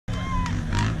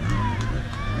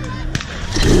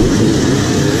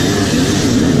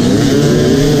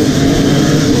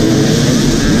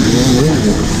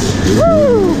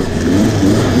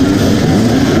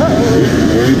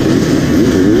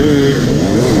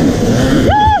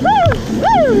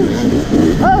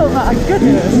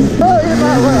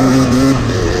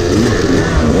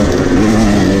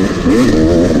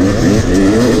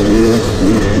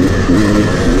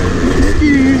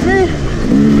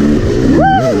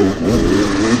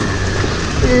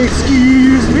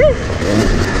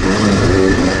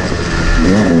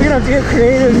get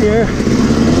creative here.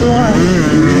 We want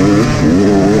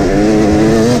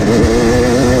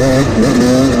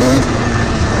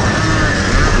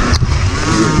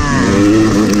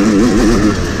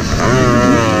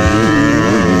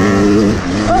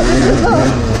oh, this is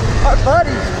our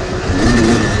buddy.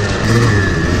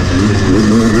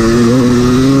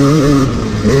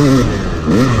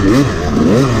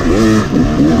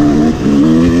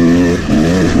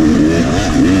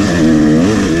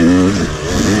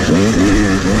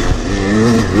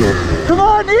 Come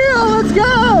on, Neil, let's go!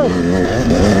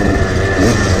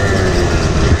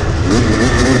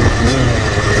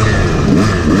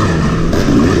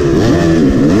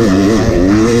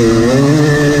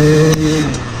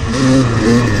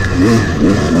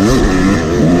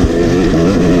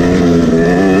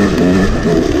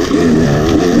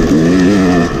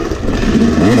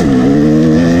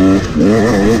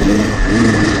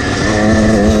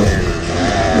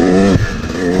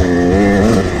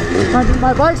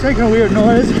 My bike's making a weird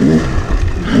noise,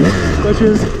 which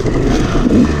is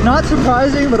not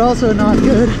surprising, but also not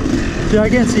good. Dude, I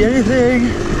can't see anything.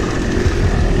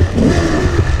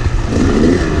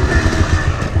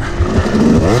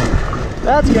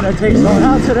 That's gonna take someone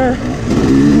out today.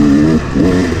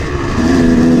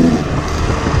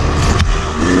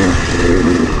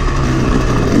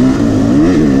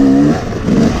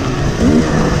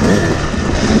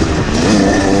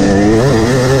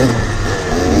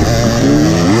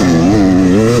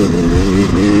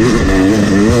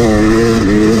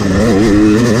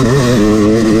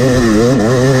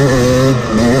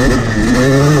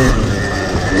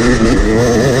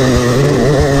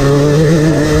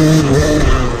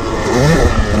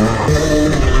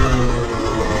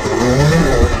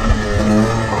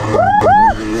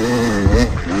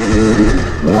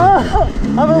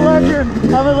 I'm a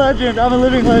legend. I'm a legend. I'm a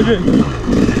living legend.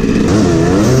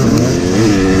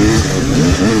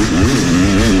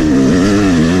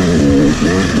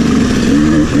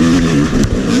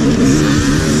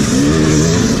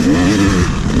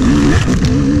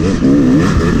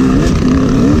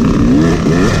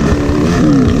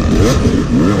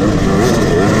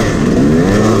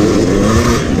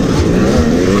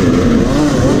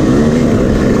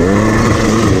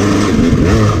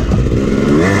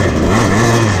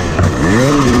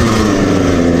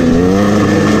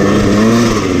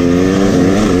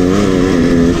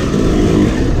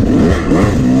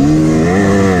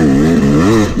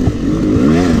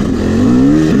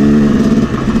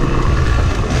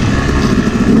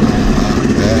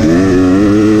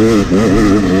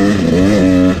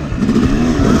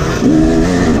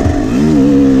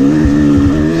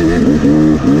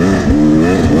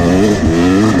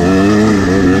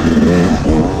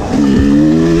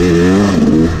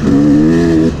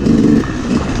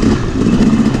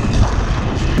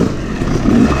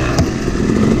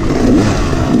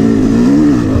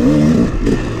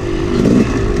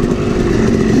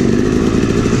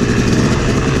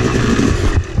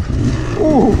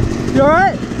 You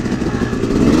alright?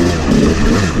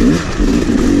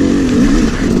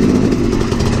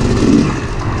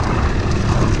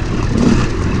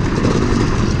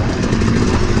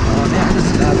 Oh man, this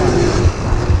is bad one.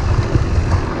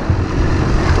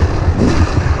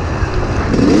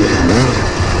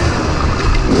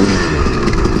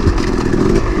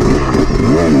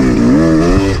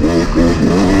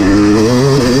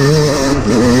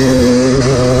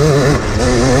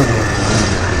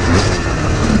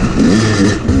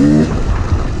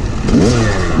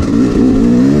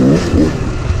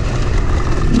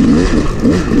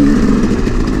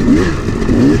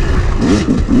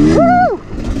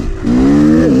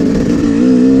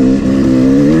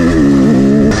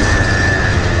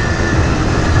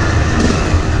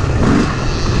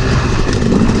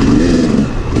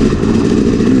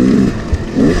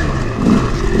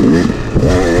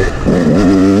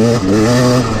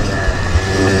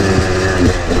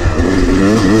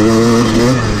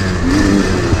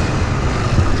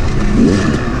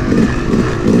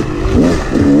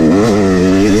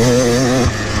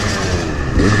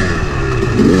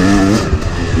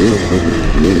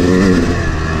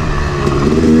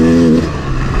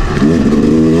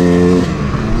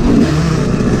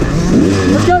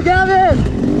 Let's go, Gavin!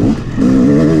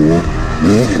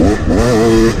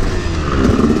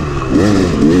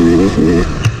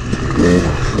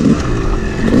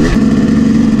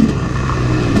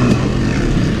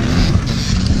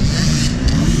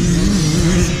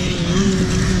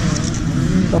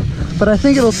 But I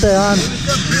think it'll stay on.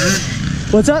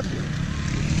 What's up?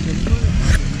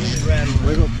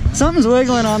 Something's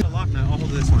wiggling on. I'll hold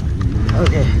this one.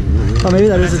 Okay. Oh, maybe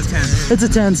that is a 10. It's a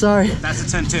 10, sorry. That's a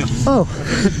 10 too. Oh,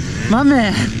 my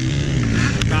man.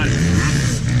 Got it.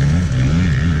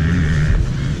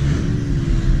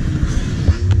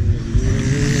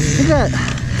 I think that,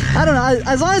 I don't know,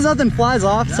 as long as nothing flies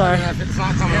off, yeah, sorry. Yeah, if it's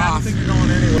not coming off. I think you're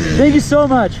going anyway. Thank you so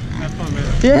much. Have fun, man.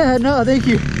 Yeah, no, thank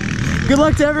you. Good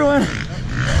luck to everyone.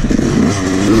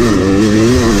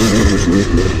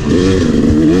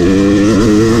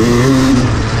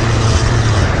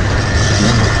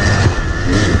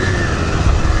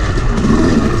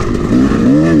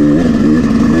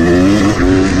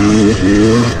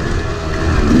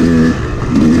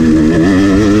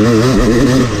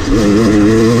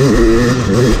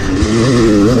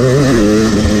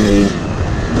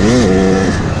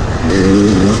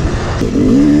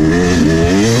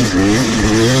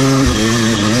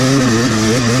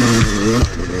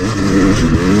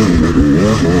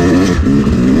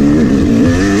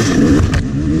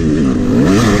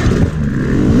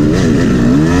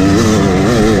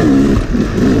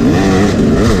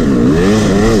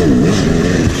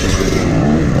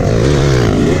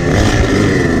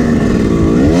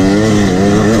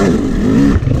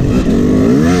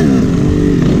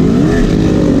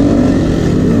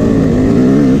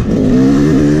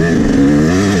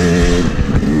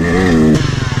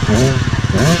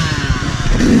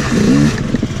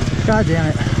 God damn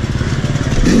it.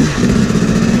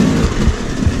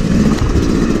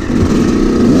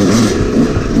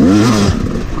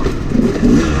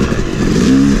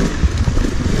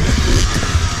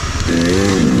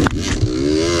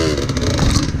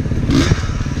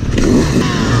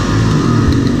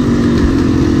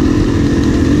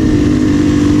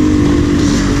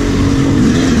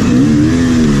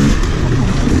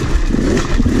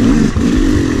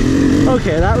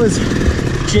 Okay, that was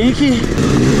janky.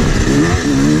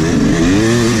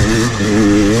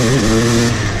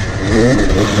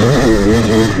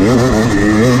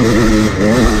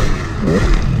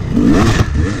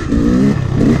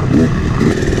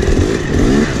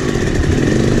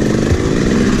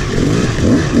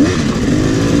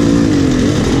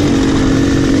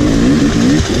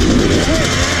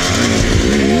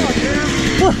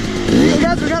 Look, hey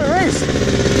guys, we got a race.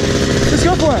 Let's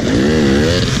go for it.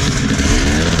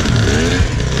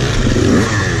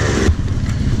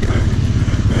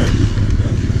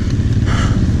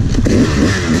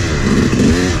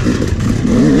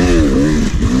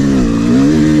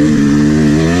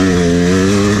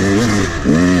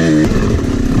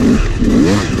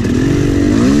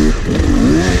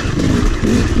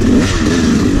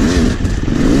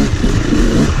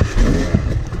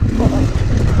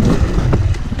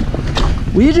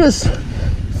 We just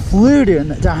flew doing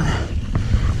that down.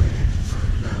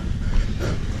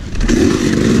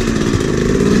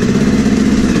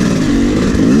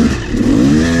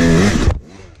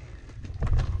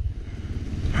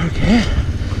 Okay.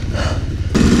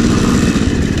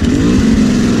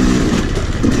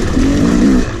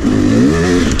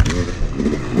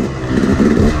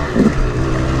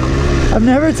 I've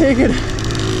never taken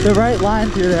the right line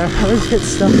through there. I always get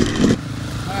stuck.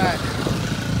 Alright.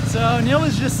 So Neil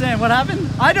was just saying, what happened?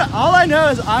 All I know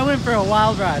is I went for a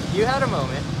wild ride. You had a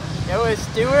moment. It was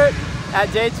Stewart at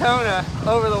Daytona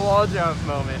over the wall jump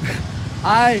moment.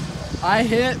 I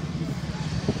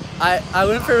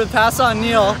went for the pass on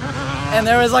Neil, and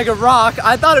there was like a rock.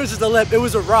 I thought it was just a lip. It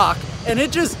was a rock, and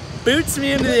it just boots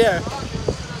me into the air.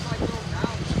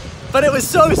 But it was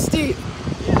so steep,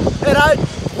 and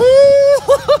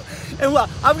and well,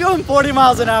 I'm going 40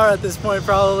 miles an hour at this point,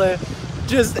 probably.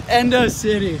 Just Endo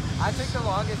City. I took the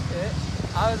longest hit.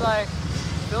 I was like,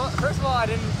 first of all, I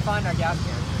didn't find our gas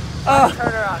can. I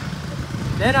turn around.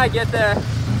 Then I get there,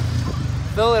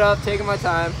 fill it up, taking my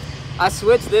time. I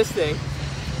switch this thing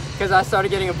because I started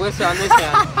getting a blister on this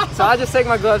hand. So I just take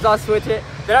my gloves off, switch it.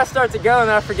 Then I start to go, and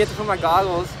then I forget to put my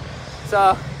goggles.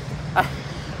 So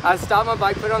I stop my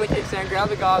bike, put it on the kickstand, grab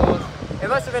the goggles. It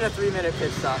must have been a 3-minute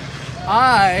pit stop.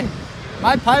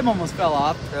 My pipe almost fell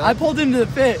off. Really? I pulled into the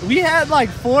pit. We had like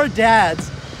 4 dads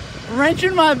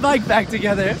wrenching my bike back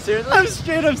together. Seriously? I'm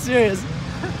straight up serious.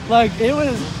 Like it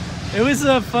was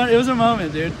a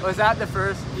moment, dude. Was that the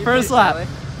first lap?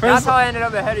 That's how I ended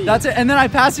up ahead of you. That's it. And then I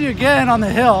passed you again on the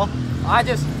hill.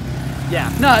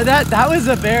 Yeah. No, that was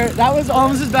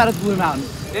almost as bad as Blue Mountain.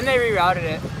 Then they rerouted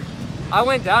it. I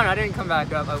went down, I didn't come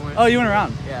back up. Oh, you went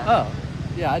around? Yeah. Oh,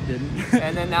 yeah, I didn't.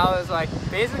 And then now it was like,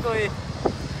 basically,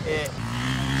 it.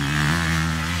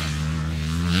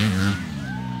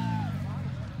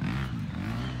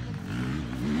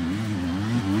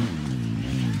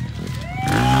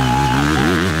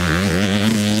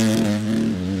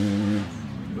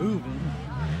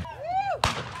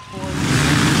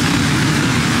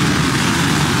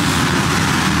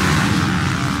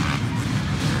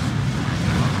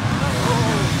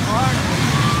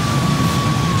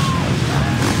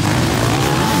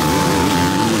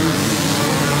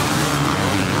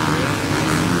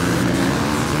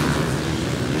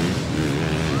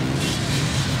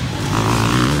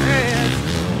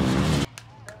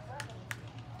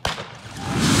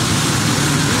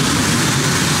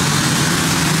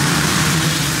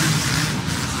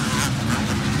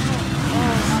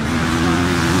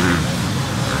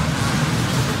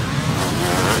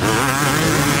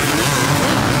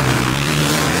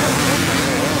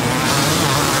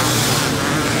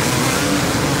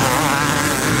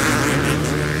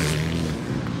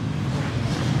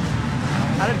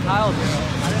 Kyle do? I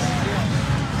didn't see him.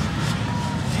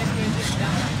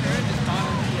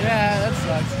 Yeah, that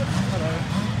sucks. Whatever.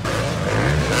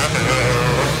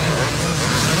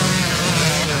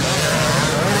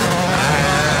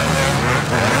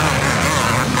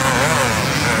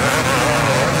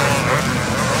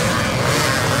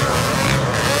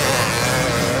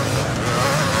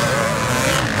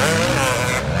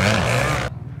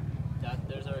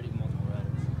 There's already multiple riders.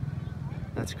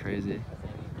 That's crazy.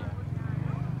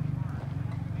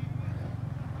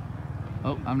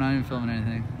 Oh, I'm not even filming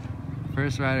anything.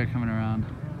 First rider coming around.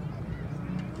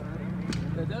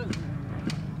 That does.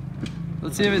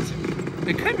 Let's see if it's...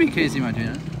 It could be Casey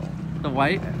Martina. The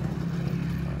white.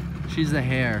 She's the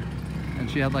Hare.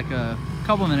 And she had like a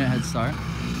couple minute head start.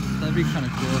 That'd be kind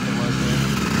of cool if it was her.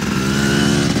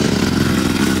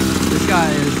 This guy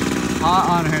is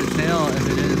hot on her tail if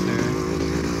it is her.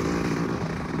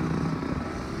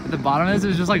 At the bottom of this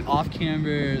is just like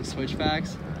off-camber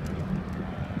switchbacks.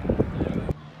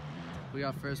 We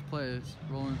got first place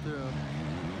rolling through.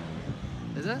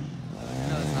 Is it?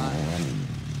 No, it's not.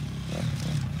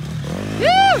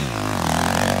 Woo!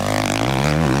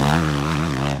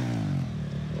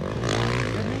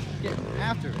 Get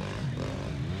after it.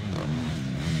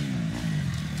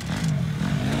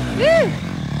 Woo!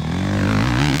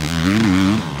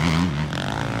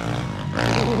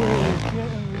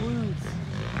 Getting loose.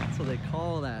 That's what they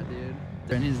call that, dude.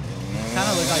 And he's kind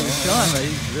of look like he's chilling, but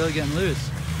he's really getting loose.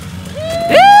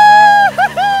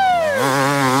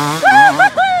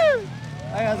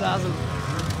 That guy's awesome.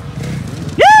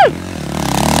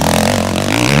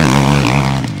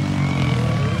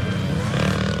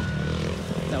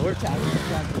 No, we're tapping.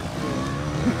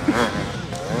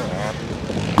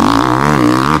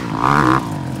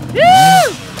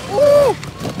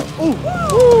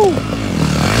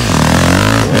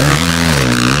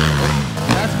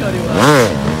 That's Cody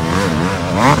well.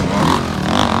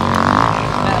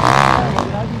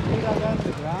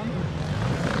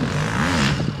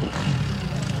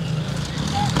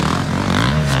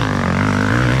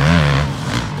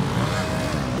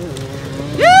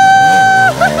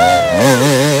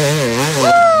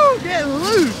 Getting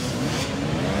loose.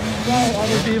 Sorry,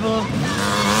 other people.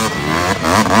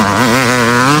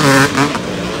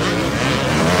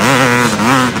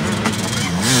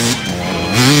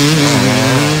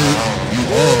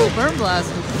 Whoa, burn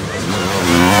blast.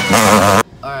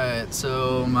 Alright,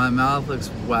 so my mouth looks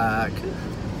whack.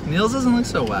 Neil's doesn't look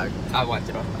so whack. I wiped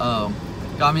it off. Oh,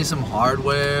 got me some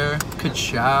hardware.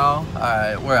 Ka-chow.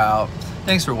 Alright, we're out.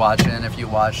 Thanks for watching if you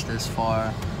watched this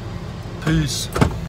far. Peace.